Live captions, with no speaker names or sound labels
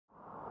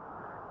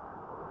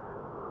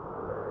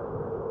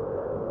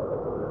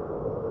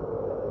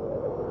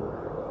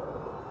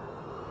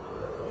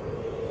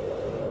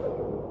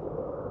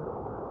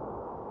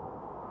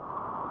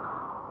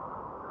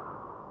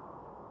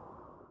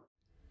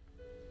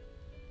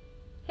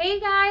Hey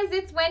guys,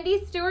 it's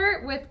Wendy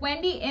Stewart with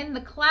Wendy in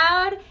the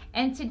Cloud,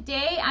 and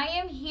today I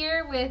am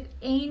here with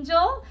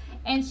Angel,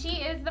 and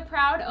she is the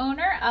proud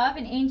owner of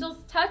an Angel's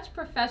Touch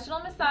Professional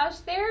Massage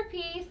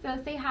Therapy.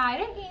 So say hi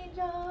to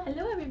Angel.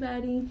 Hello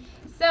everybody.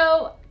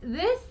 So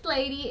this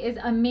lady is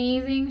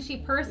amazing. She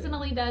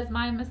personally does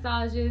my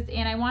massages,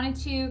 and I wanted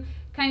to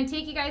kind of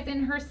take you guys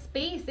in her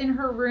space, in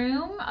her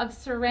room of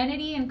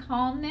serenity and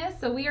calmness.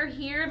 So we are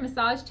here,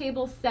 massage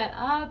table set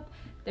up.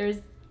 There's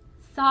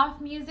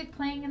soft music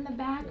playing in the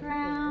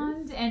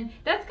background, and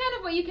that's kind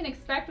of what you can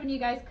expect when you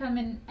guys come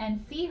in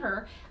and see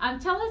her.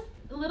 Tell us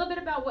a little bit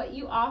about what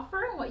you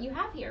offer and what you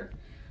have here.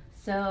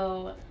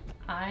 So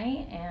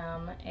I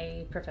am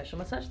a professional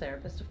massage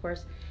therapist, of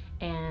course,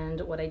 and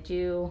what I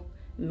do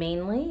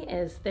mainly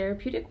is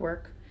therapeutic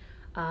work,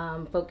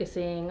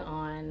 focusing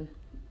on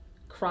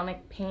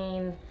chronic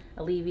pain,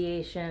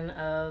 alleviation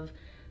of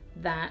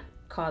that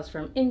caused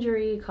from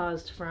injury,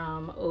 caused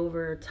from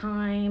over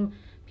time,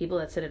 people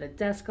that sit at a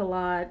desk a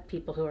lot,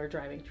 people who are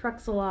driving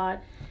trucks a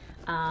lot.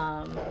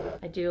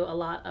 I do a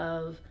lot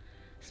of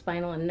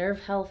spinal and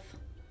nerve health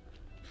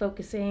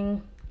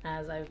focusing,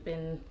 as I've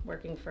been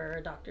working for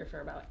a doctor for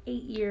about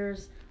 8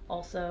 years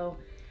also.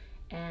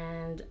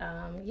 And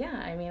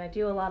yeah, I mean, I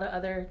do a lot of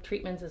other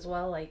treatments as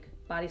well, like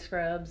body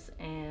scrubs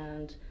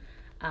and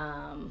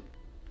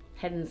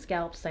head and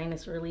scalp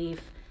sinus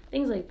relief,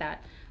 things like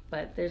that.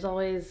 But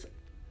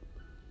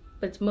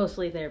it's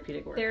mostly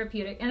therapeutic work.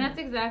 Therapeutic, and that's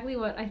exactly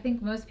what I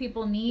think most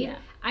people need. Yeah.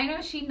 I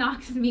know she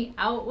knocks me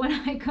out when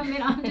I come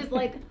in. I'm just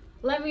like,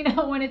 let me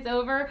know when it's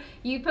over.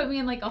 You put me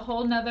in like a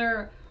whole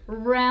nother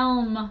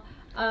realm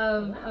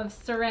of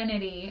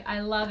serenity. I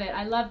love it.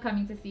 I love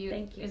coming to see you.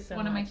 Thank you. It's so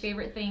one of my much.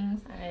 favorite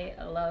things. I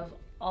love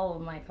all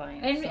of my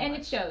clients. And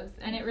it shows,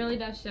 and it really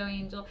does show,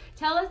 Angel.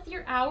 Tell us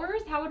your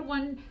hours. How would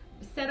one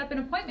set up an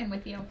appointment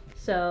with you?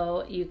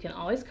 So you can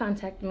always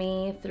contact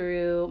me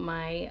through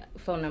my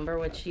phone number,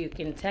 which you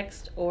can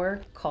text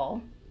or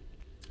call.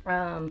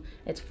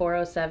 It's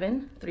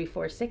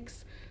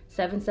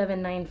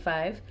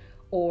 407-346-7795,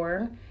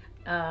 or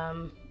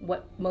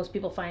what most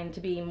people find to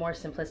be more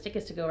simplistic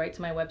is to go right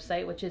to my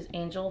website, which is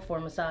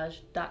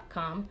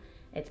angel4massage.com.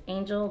 It's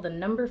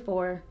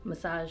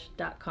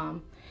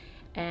angel4massage.com.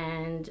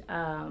 And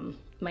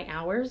my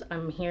hours,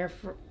 I'm here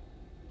for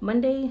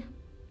Monday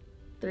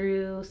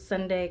through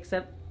Sunday,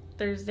 except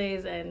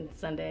Thursdays and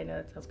Sunday. I know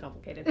that sounds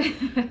complicated,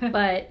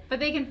 but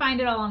they can find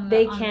it all on the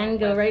They can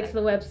go right to the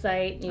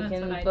website. You That's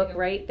can book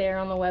right there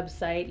on the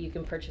website. You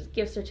can purchase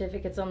gift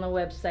certificates on the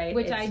website,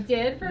 which I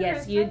did for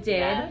yes, Christmas. you did,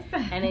 yes.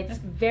 And it's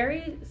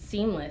very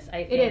seamless.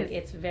 I think It is.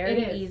 it's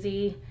very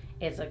easy.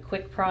 It's a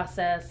quick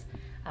process.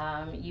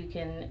 You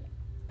can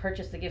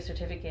purchase the gift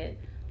certificate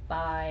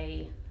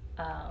by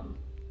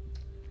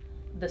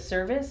the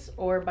service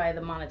or by the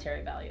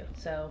monetary value.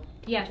 So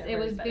yes, it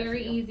was better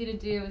very for you. easy to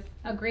do. It was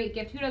a great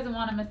gift. Who doesn't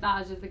want a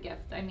massage as a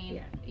gift? I mean,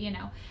 Yeah. you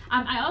know.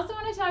 I also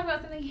want to talk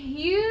about something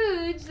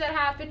huge that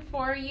happened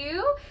for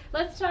you.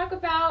 Let's talk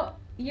about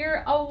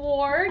your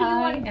award. You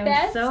won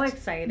Best so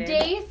excited.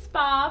 Day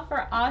Spa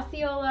for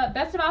Osceola,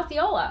 Best of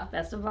Osceola.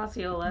 Best of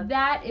Osceola.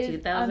 That is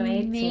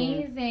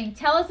 2018. Amazing.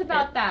 Tell us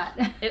about that.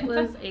 It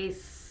was a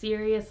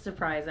serious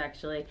surprise,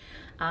 actually.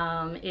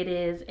 It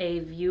is a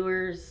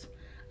viewer's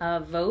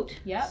vote.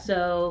 Yep.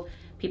 So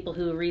people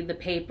who read the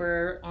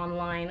paper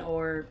online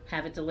or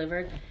have it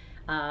delivered.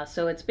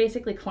 So it's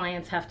basically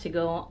clients have to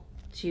go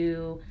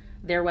to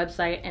their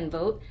website and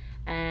vote.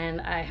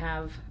 And I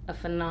have a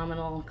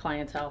phenomenal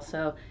clientele.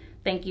 So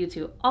thank you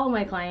to all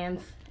my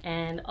clients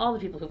and all the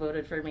people who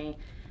voted for me.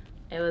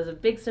 It was a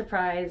big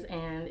surprise,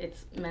 and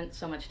it's meant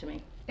so much to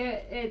me.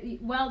 It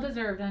well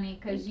deserved, honey,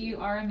 because you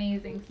are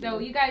amazing. So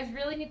you guys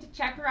really need to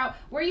check her out.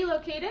 Where are you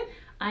located?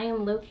 I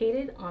am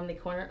located on the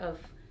corner of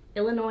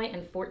Illinois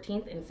and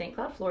 14th in St.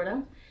 Cloud,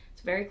 Florida.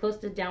 It's very close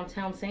to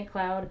downtown St.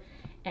 Cloud,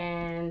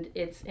 and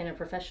it's in a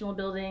professional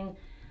building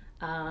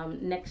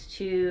next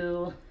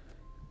to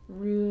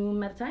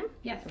Room at a Time.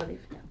 Yes. I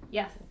believe. Yeah.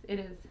 Yes, it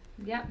is.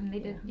 Yep, and they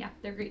did. Yeah,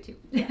 they're great too.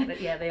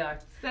 Yeah, they are.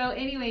 So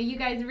anyway, you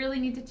guys really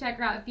need to check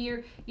her out if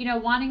you're,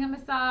 wanting a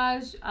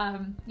massage.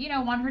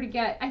 Want her to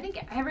get. I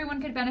think everyone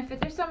could benefit.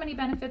 There's so many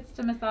benefits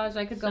to massage.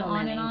 I could go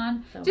on and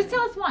on. Just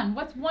tell us one.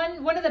 What's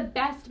one of the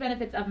best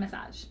benefits of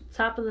massage?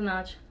 Top of the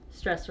notch,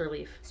 stress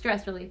relief.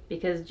 Stress relief.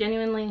 Because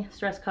genuinely,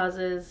 stress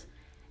causes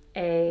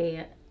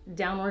a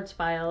downward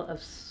spiral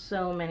of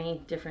so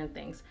many different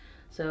things.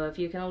 So if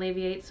you can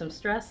alleviate some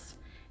stress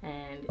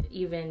and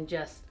even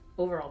just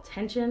overall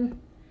tension,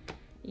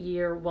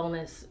 your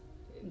wellness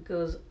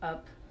goes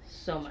up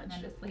so much.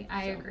 Tremendously.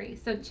 I agree.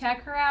 So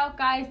check her out,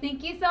 guys.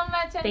 Thank you so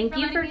much. Thank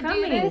you for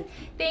coming. Do this.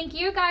 Thank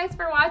you guys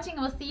for watching.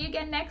 We'll see you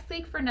again next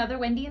week for another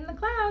Wendy in the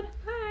Cloud.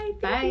 Bye.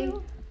 Bye.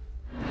 You.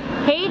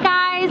 Hey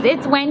guys,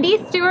 it's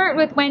Wendy Stewart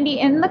with Wendy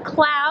in the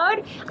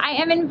Cloud. I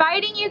am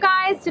inviting you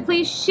guys to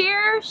please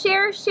share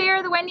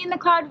the Wendy in the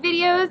Cloud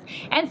videos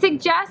and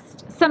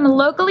suggest some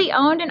locally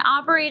owned and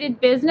operated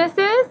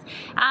businesses.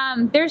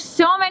 There's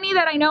so many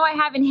that I know I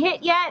haven't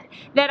hit yet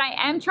that I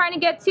am trying to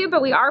get to,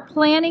 but we are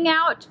planning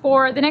out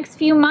for the next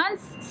few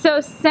months.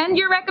 So send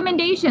your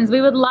recommendations.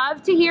 We would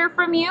love to hear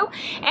from you.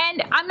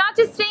 And I'm not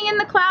just staying in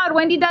the cloud.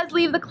 Wendy does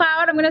leave the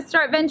cloud. I'm going to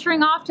start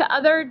venturing off to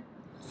other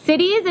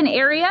cities and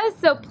areas,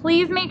 so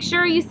please make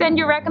sure you send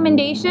your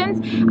recommendations.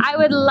 I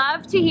would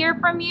love to hear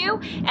from you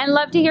and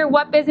love to hear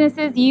what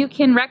businesses you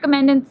can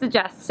recommend and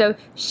suggest. So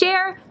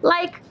share,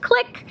 like,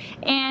 click,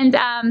 and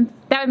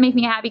that would make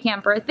me a happy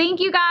camper. Thank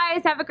you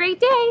guys. Have a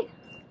great day.